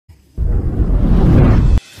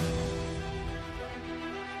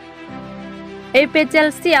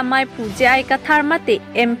APHLC Amaiphu jai Kathar mati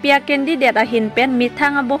MP aCandidate Ahin pen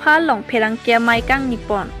Methang Aboha long Pherangke Amai Kangni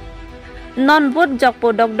Pon. Non vote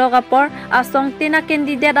jokpo dog apor asong tina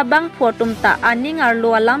candidate abang photumta aning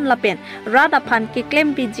arlo alam lapen rada phan ki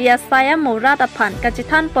claim bijia saya mo rada phan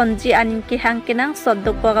kachithan ponji aning ki hangkinang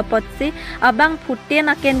soddok potsi abang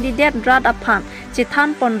phutina candidate rada phan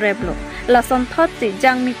chithan pon reblo lason thotsi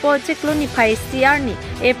jangmi po chiklu ni phai CR ni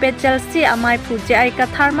APHLC Amaiphu jai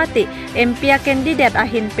Kathar mati MP aCandidate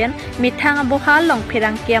Ahin pen Methang Aboha long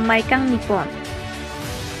Pherangke Amai Kangni Pon.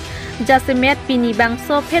 Jasimet pini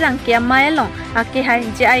bangso Pherangke Amai long akehai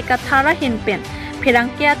jai Kathar Ahin pen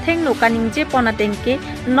Pherangke atheng lokaning je ponatengke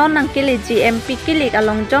non angkele MP kilik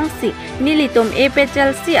along jongsi nilitum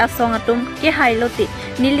APHLC asong atum ke hailoti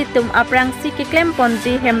nilitum aprangsi ke klem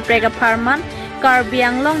ponji hemprega farman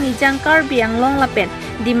karbiang long nijang karbiang long lapen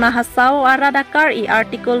di mahasau arada kar I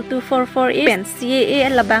article 244 pen CAA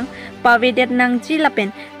labang pavedet nangji lapen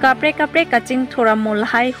kapre kaching thora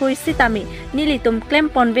molhai hoi sitami nilitum klem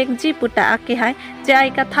ponvek ji puta akehai jai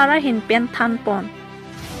Kathar Ahin pen than pon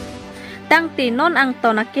tangti non ang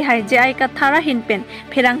tona akehai jai Kathar Ahin pen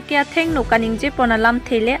Pherangke atheng nokaning je ponalam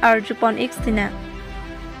thele arjupon xtina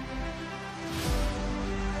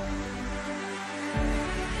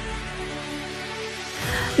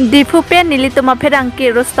Dipupe nilituma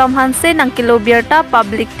Pherangke Rustom Hanse nang kilobierta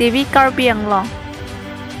Public TV Karbiang long.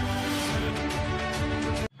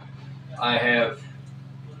 I have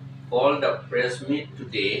called a press meet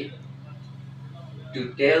today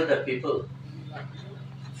to tell the people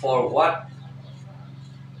for what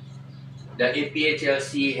the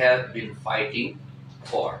APHLC have been fighting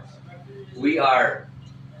for. We are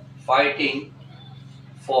fighting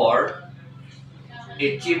for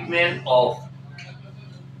achievement of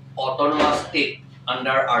autonomous state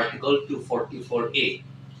under Article 244A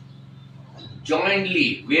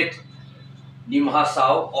jointly with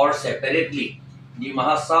Nimahasau or separately.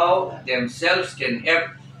 Nimahasau themselves can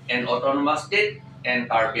have an autonomous state and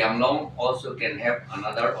Karbi Anglong also can have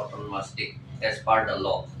another autonomous state as per the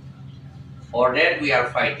law. For that we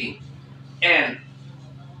are fighting. And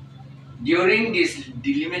during this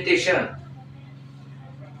delimitation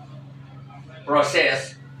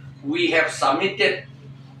process, we have submitted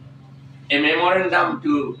a memorandum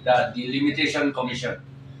to the Delimitation Commission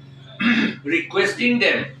requesting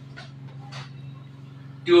them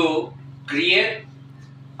to create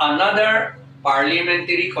another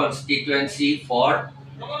parliamentary constituency for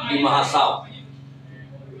Nimahasau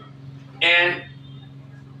and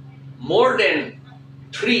more than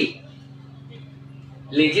 3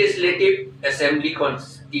 legislative assembly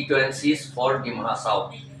constituencies for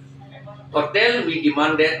Nimahasau. Total we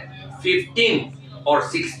demanded 15 or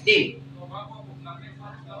 16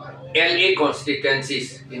 LA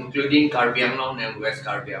constituencies including Karbi Anglong and West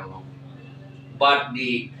Karbi Anglong. But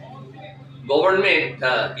the government,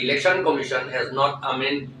 the election commission has not,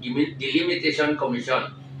 delimitation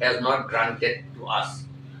commission has not granted to us,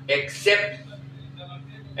 except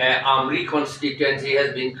Amri constituency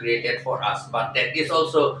has been created for us. But that is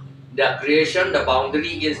also the creation, the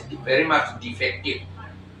boundary is very much defective.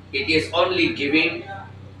 It is only giving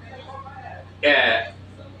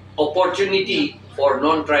opportunity for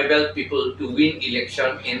non-tribal people to win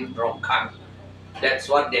election in Rongkang. That's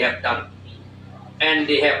what they have done. And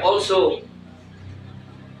they have also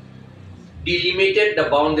delimited the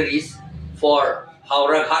boundaries for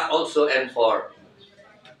Hauraghat also and for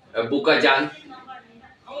Bukajan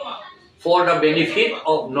for the benefit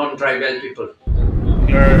of non-tribal people.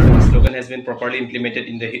 Your slogan has been properly implemented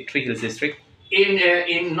in the Three Hills district?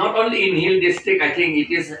 In not only in Hill district, I think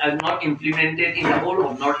it is not implemented in the whole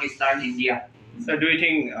of northeastern India. So do you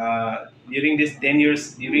think during this 10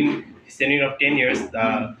 years, during this tenure of 10 years,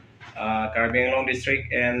 the Karbi Anglong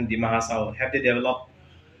district and the Mahasau, have they developed?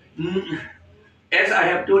 As I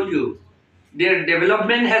have told you, their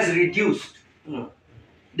development has reduced.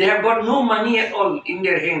 They have got no money at all in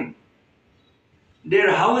their hand.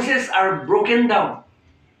 Their houses are broken down.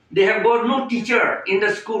 They have got no teacher in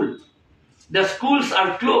the school. The schools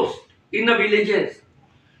are closed in the villages.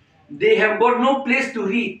 They have got no place to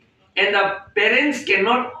read. And the parents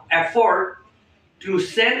cannot afford to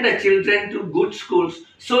send the children to good schools.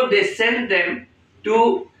 So they send them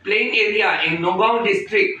to plain area in Nagaon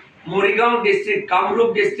district, Morigaon district,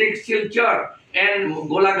 Kamrup district, Silchar, and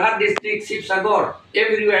Golaghat district, Sibsagar.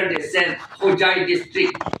 Everywhere they send Hojai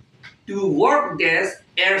district to work there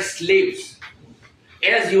as slaves.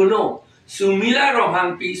 As you know, Sunila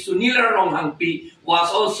Ronghangpi was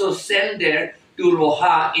also sent there to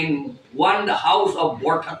Roha in one house of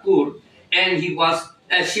Borthakur, and she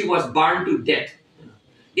was burned to death.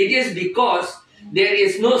 It is because There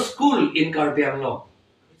is no school in Karbi Anglong.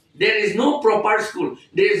 There is no proper school.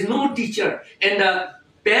 There is no teacher. And the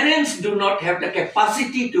parents do not have the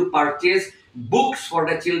capacity to purchase books for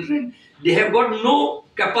the children. They have got no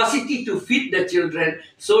capacity to feed the children.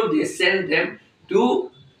 So they send them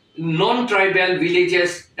to non-tribal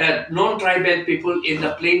villages, non-tribal people in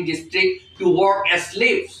the plain district to work as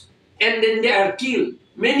slaves. And then they are killed.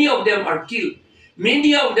 Many of them are killed.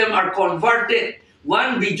 Many of them are converted.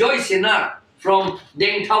 One Bijoy Senar from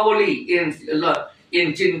Deng Thavoli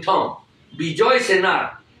in Chintong. Bijoy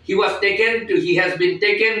Senar, he has been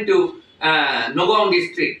taken to Nogong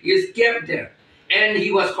district. He is kept there. And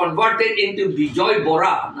he was converted into Bijoy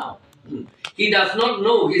Bora now. He does not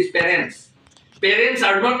know his parents. Parents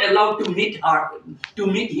are not allowed to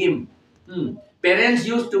meet him. Parents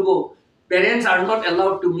used to go. Parents are not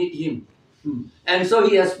allowed to meet him. And so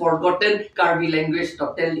he has forgotten Karbi language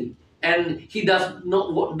totally. And he does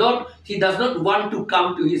not want to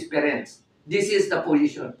come to his parents. This is the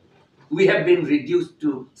position. We have been reduced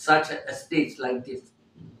to such a stage like this.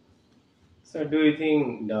 So do you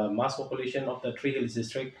think the mass population of the Three Hills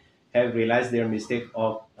district have realized their mistake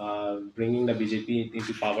of bringing the BJP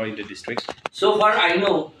into power in the district? So far I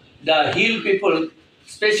know, the Hill people,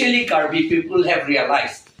 especially Karbi people, have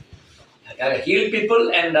realized. Hill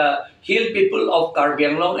people and the Hill people of Karbi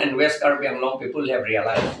Anglong and West Karbi Anglong people have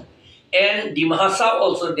realized. And the Mahasa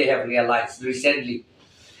also they have realized recently.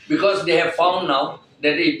 Because they have found now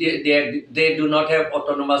that they do not have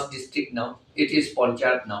autonomous district now. It is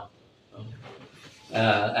Ponchat now.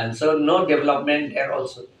 And so no development there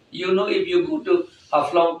also. You know, if you go to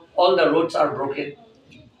Haflong, all the roads are broken.